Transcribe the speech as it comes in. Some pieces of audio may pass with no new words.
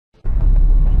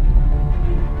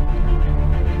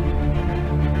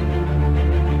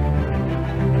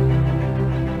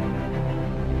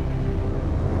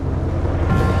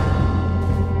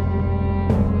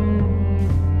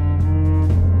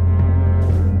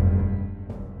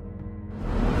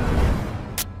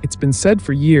been said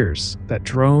for years that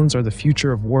drones are the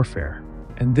future of warfare,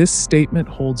 and this statement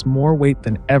holds more weight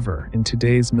than ever in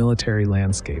today's military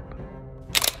landscape.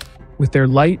 With their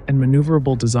light and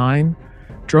maneuverable design,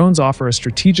 drones offer a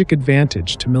strategic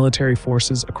advantage to military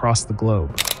forces across the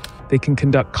globe. They can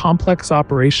conduct complex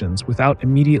operations without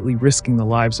immediately risking the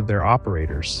lives of their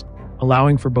operators,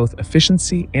 allowing for both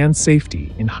efficiency and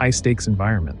safety in high-stakes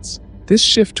environments. This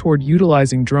shift toward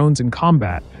utilizing drones in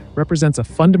combat represents a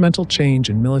fundamental change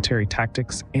in military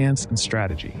tactics and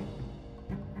strategy.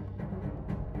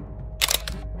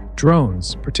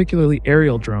 Drones, particularly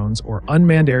aerial drones or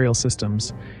unmanned aerial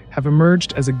systems, have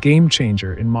emerged as a game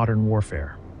changer in modern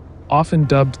warfare. Often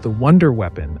dubbed the wonder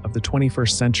weapon of the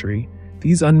 21st century,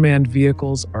 these unmanned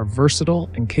vehicles are versatile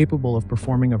and capable of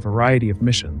performing a variety of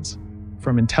missions.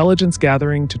 From intelligence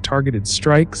gathering to targeted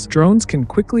strikes, drones can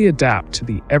quickly adapt to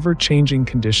the ever-changing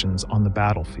conditions on the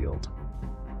battlefield.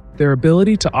 Their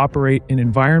ability to operate in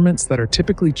environments that are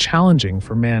typically challenging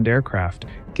for manned aircraft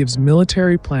gives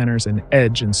military planners an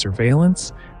edge in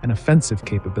surveillance and offensive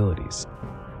capabilities.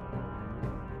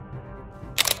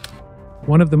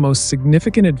 One of the most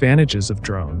significant advantages of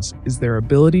drones is their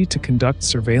ability to conduct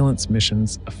surveillance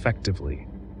missions effectively.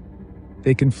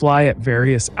 They can fly at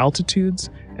various altitudes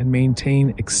and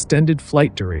maintain extended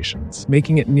flight durations,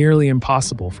 making it nearly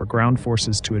impossible for ground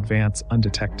forces to advance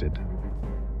undetected.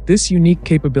 This unique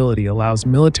capability allows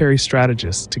military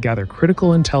strategists to gather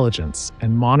critical intelligence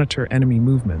and monitor enemy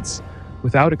movements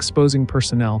without exposing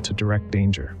personnel to direct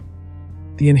danger.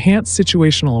 The enhanced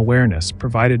situational awareness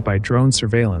provided by drone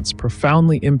surveillance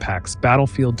profoundly impacts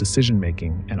battlefield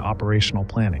decision-making and operational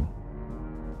planning.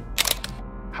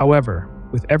 However,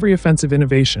 with every offensive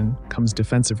innovation comes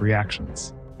defensive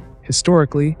reactions.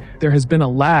 Historically, there has been a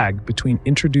lag between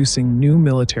introducing new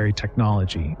military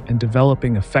technology and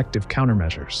developing effective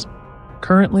countermeasures.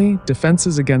 Currently,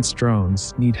 defenses against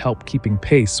drones need help keeping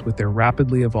pace with their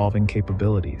rapidly evolving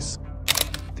capabilities.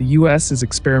 The U.S. is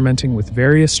experimenting with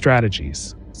various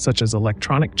strategies, such as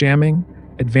electronic jamming,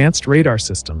 advanced radar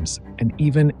systems, and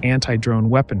even anti-drone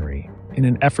weaponry, in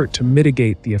an effort to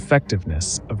mitigate the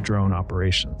effectiveness of drone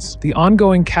operations. The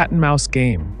ongoing cat-and-mouse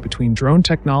game between drone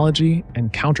technology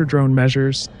and counter-drone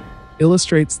measures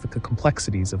illustrates the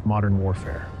complexities of modern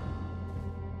warfare.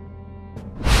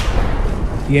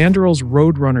 The Anduril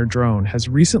Roadrunner drone has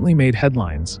recently made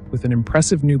headlines with an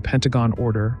impressive new Pentagon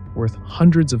order worth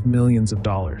hundreds of millions of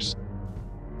dollars.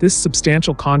 This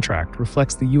substantial contract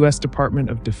reflects the U.S. Department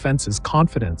of Defense's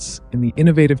confidence in the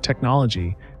innovative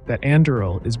technology that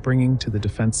Anduril is bringing to the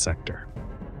defense sector.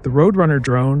 The Roadrunner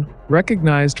drone,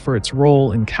 recognized for its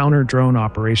role in counter-drone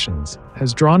operations,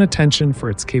 has drawn attention for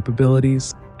its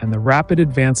capabilities and the rapid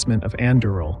advancement of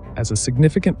Anduril as a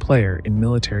significant player in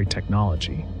military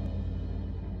technology.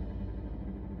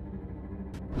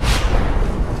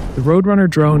 The Roadrunner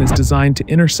drone is designed to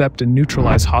intercept and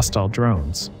neutralize hostile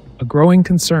drones, a growing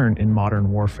concern in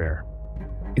modern warfare.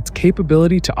 Its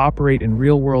capability to operate in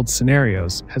real-world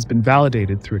scenarios has been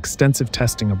validated through extensive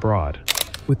testing abroad.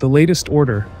 With the latest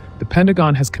order, the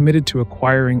Pentagon has committed to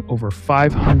acquiring over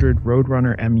 500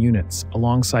 Roadrunner-M units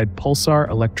alongside Pulsar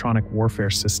electronic warfare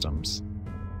systems.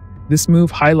 This move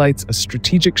highlights a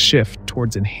strategic shift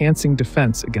towards enhancing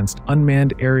defense against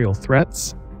unmanned aerial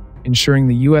threats, ensuring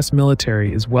the U.S.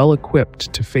 military is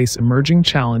well-equipped to face emerging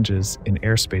challenges in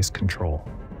airspace control.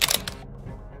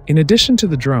 In addition to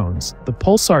the drones, the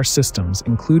Pulsar systems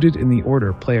included in the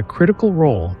order play a critical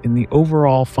role in the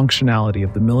overall functionality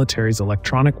of the military's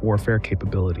electronic warfare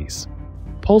capabilities.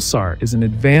 Pulsar is an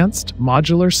advanced,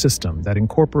 modular system that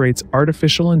incorporates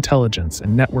artificial intelligence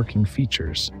and networking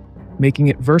features, making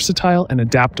it versatile and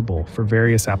adaptable for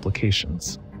various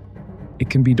applications.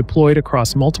 It can be deployed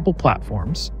across multiple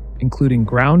platforms, including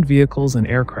ground vehicles and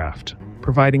aircraft,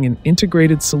 providing an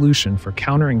integrated solution for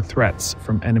countering threats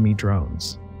from enemy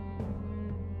drones.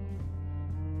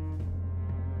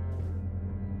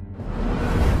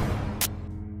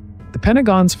 The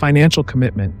Pentagon's financial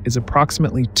commitment is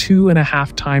approximately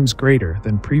 2.5 times greater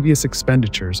than previous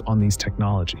expenditures on these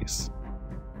technologies.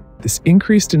 This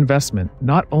increased investment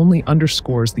not only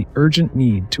underscores the urgent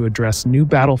need to address new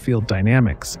battlefield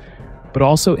dynamics, but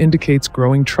also indicates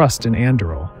growing trust in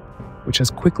Anduril, which has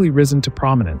quickly risen to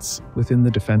prominence within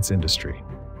the defense industry.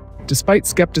 Despite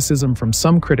skepticism from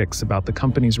some critics about the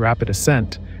company's rapid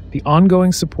ascent, the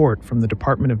ongoing support from the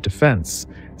Department of Defense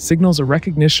signals a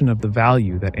recognition of the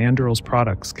value that Anduril's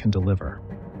products can deliver.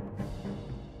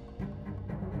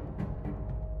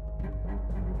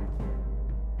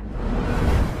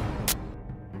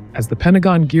 As the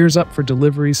Pentagon gears up for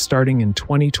deliveries starting in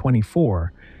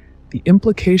 2024, The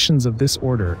implications of this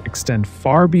order extend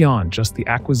far beyond just the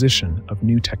acquisition of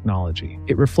new technology.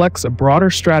 It reflects a broader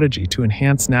strategy to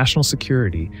enhance national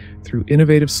security through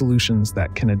innovative solutions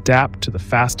that can adapt to the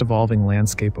fast-evolving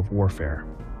landscape of warfare.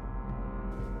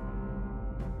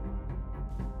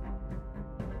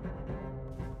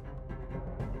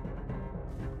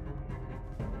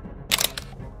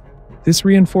 This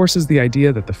reinforces the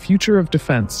idea that the future of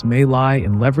defense may lie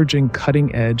in leveraging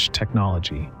cutting-edge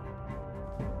technology.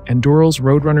 Anduril's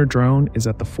Roadrunner drone is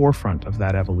at the forefront of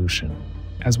that evolution.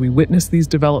 As we witness these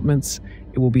developments,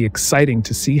 it will be exciting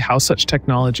to see how such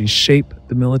technologies shape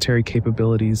the military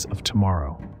capabilities of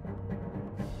tomorrow.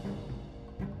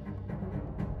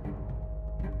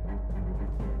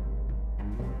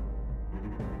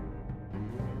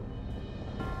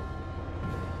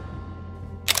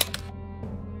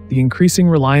 The increasing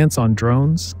reliance on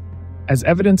drones, as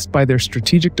evidenced by their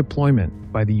strategic deployment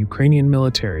by the Ukrainian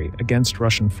military against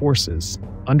Russian forces,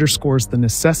 underscores the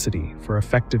necessity for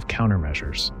effective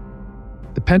countermeasures.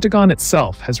 The Pentagon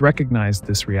itself has recognized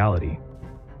this reality.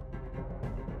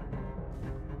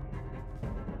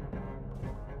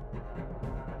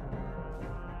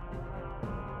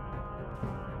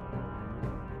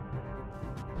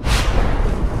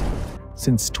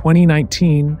 Since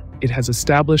 2019, it has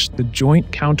established the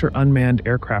Joint Counter-Unmanned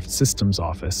Aircraft Systems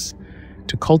Office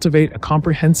to cultivate a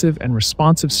comprehensive and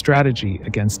responsive strategy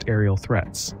against aerial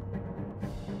threats.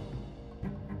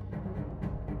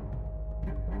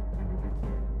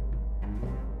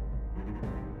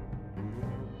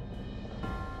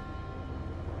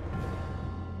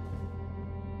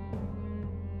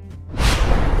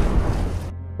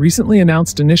 Recently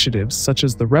announced initiatives, such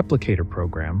as the Replicator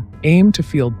program, aim to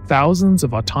field thousands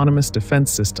of autonomous defense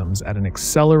systems at an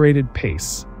accelerated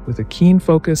pace, with a keen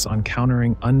focus on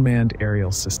countering unmanned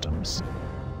aerial systems.